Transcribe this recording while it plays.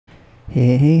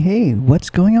Hey, what's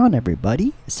going on,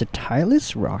 everybody? It's the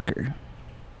Tireless Rocker.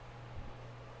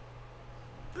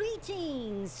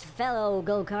 Greetings, fellow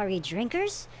Golgari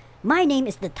drinkers. My name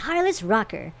is the Tireless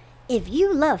Rocker. If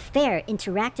you love fair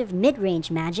interactive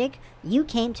mid-range magic, you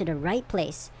came to the right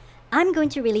place. I'm going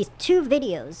to release 2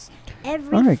 videos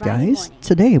every Alright Friday guys, morning.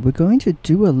 today we're going to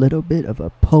do a little bit of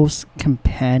a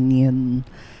post-companion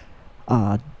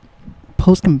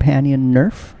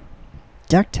Nerf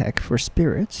deck tech for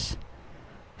spirits.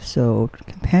 So,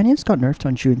 Companions got nerfed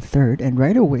on June 3rd, and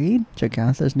right away,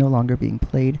 Jagantha is no longer being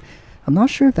played. I'm not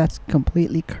sure if that's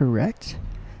completely correct,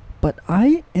 but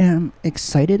I am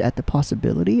excited at the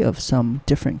possibility of some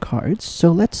different cards.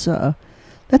 So let's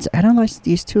analyze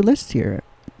these 2 lists here.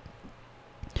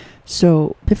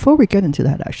 So before we get into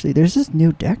that, actually, there's this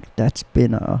new deck that's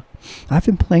been I've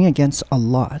been playing against a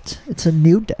lot. It's a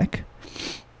new deck.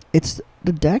 It's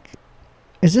the deck.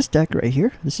 Is this deck right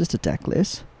here? This is the deck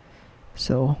list.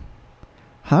 So,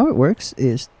 how it works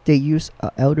is they use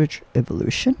Eldritch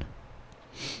Evolution.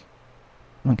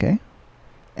 Okay.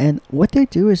 And what they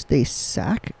do is they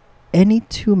sack any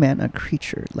 2-mana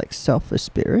creature, like Selfless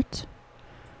Spirit,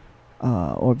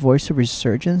 or Voice of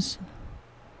Resurgence.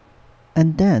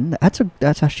 And then,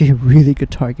 that's actually a really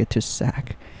good target to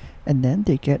sack. And then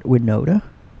they get Winota,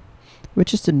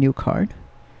 which is the new card.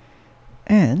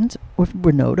 And with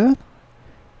Winota,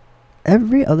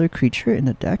 every other creature in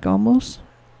the deck almost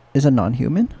is a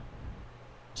non-human.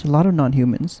 There's a lot of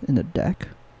non-humans in the deck.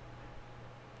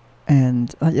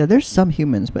 And yeah, there's some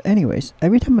humans, but anyways,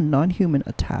 every time a non-human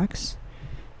attacks,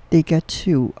 they get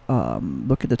to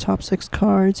look at the top 6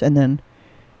 cards, and then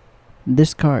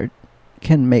this card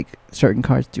can make certain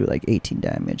cards do like 18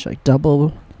 damage, like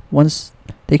double. Once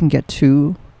they can get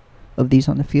 2 of these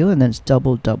on the field, and then it's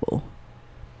double.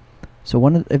 So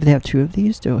if they have 2 of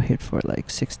these, they'll hit for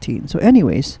like 16. So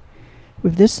anyways,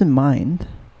 with this in mind,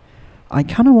 I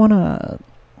kind of want to...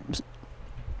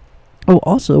 Oh,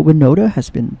 also, Winota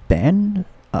has been banned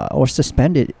or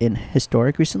suspended in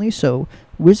Historic recently, so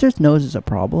Wizards knows it's a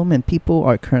problem, and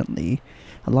a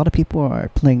lot of people are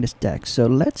playing this deck. So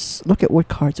let's look at what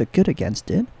cards are good against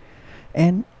it.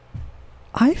 And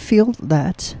I feel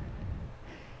that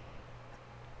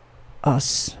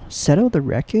Settle the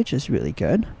Wreckage is really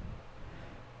good.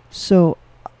 So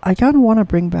I kind of want to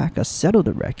bring back a Settle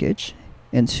the Wreckage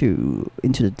into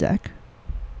the deck.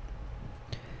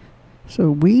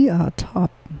 So we're on the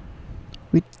top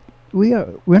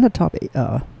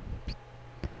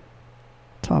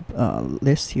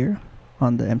list here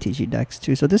on the MTG decks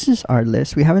too. So this is our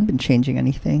list. We haven't been changing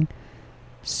anything.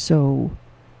 So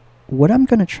what I'm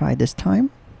gonna try this time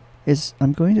is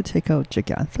I'm going to take out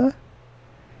Jagantha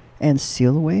and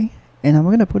Seal Away, and I'm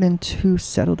gonna put in 2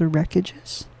 Settle the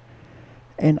Wreckages.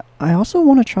 And I also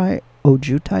want to try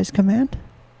Ojutai's Command.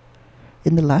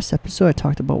 In the last episode, I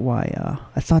talked about why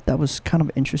I thought that was kind of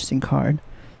an interesting card.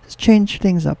 Let's change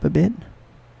things up a bit.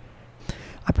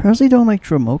 I personally don't like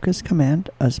Dromoka's Command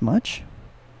as much.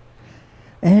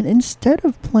 And instead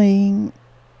of playing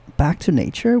Back to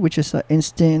Nature, which is an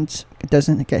instant, it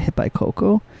doesn't get hit by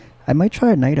Coco, I might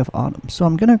try a Knight of Autumn. So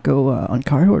I'm going to go on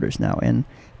Card Hoarders now and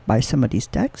buy some of these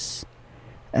decks.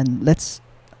 And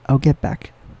I'll get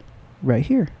back right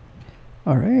here.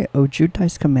 Alright,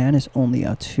 Ojutai's Command is only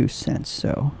 2 cents,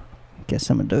 so get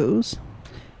some of those.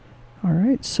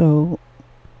 Alright, so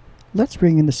let's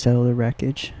bring in the Settle the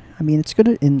Wreckage. I mean, it's good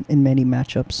in many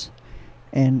matchups.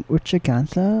 And with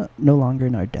Jagantha no longer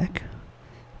in our deck,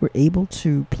 we're able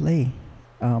to play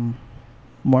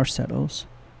more Settles.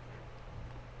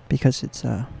 Because it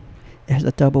has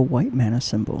a double white mana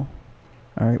symbol.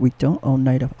 Alright, we don't own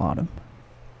Knight of Autumn.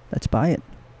 Let's buy it.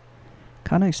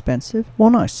 Kind of expensive.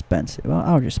 Well, not expensive.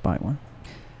 I'll just buy one.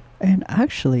 And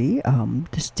actually,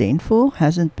 Disdainful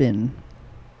hasn't been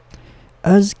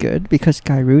as good because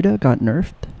Gyruda got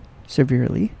nerfed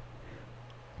severely.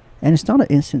 And it's not an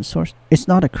instant source. It's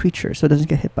not a creature, so it doesn't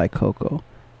get hit by Coco.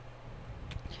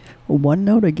 One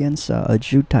note against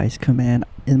Ojutai's Command,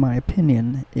 in my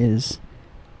opinion, is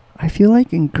I feel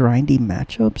like in grindy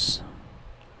matchups,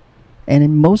 and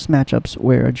in most matchups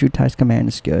where Ojutai's Command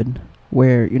is good,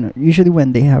 where, usually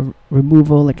when they have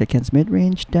removal, like against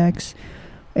mid-range decks,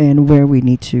 and where we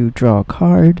need to draw a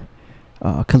card,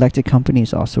 Collected Company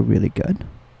is also really good.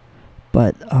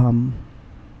 But,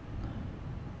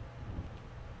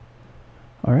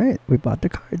 alright, we bought the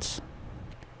cards.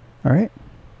 Alright.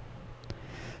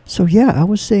 So yeah, I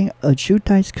was saying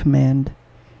Ojutai's Command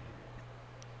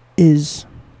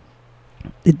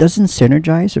it doesn't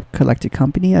synergize with Collected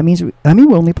Company. I mean,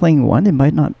 we're only playing 1. It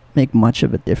might not make much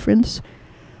of a difference.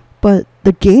 But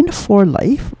the gain 4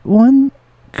 life one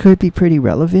could be pretty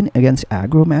relevant against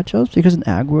aggro matchups, because in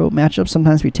aggro matchups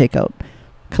sometimes we take out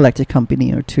Collected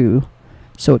Company or two,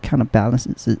 so it kind of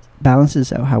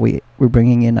balances out how we're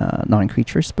bringing in a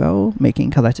non-creature spell,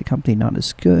 making Collected Company not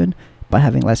as good by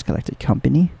having less Collected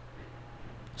Company.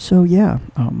 So yeah,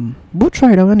 we'll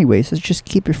try it out anyways. Let's just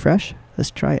keep it fresh.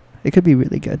 Let's try it. It could be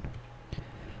really good.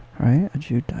 Alright, a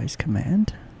Jude Dice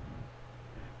command.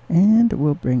 And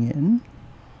we'll bring in,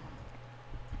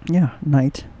 yeah,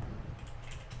 Knight.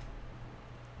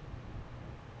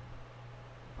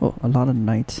 Oh, a lot of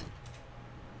Knights.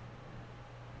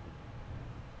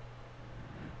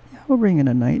 Yeah, we'll bring in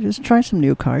a Knight. Just try some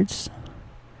new cards.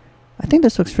 I think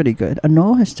this looks pretty good.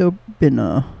 Annul has still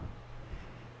been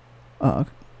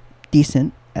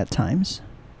decent at times.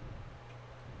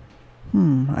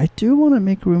 I do want to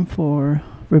make room for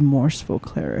Remorseful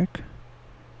Cleric.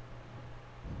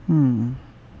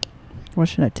 What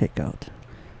should I take out?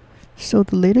 So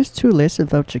the latest two lists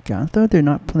without Giganta, they're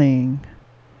not playing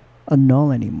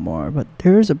Annul anymore, but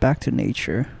there is a Back to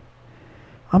Nature.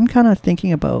 I'm kind of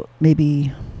thinking about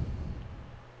maybe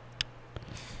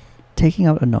taking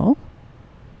out Annul.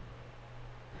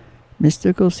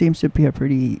 Mystical seems to be a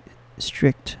pretty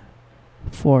strict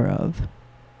 4 of.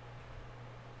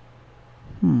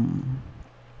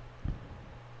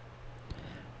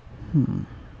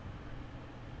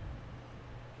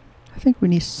 I think we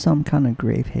need some kind of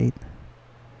Grave Hate.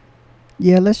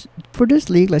 Yeah, for this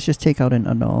league, let's just take out an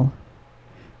Annul.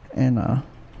 And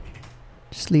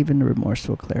just leave in the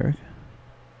Remorseful Cleric.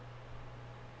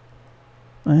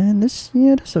 And this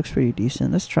looks pretty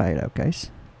decent. Let's try it out, guys.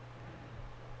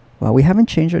 Well, we haven't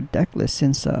changed our deck list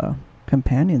since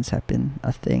companions have been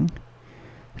a thing.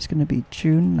 It's gonna be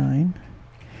June 9.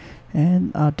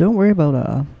 And don't worry about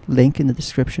a link in the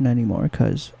description anymore,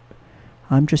 because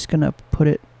I'm just gonna put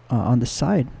it on the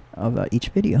side of each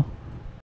video.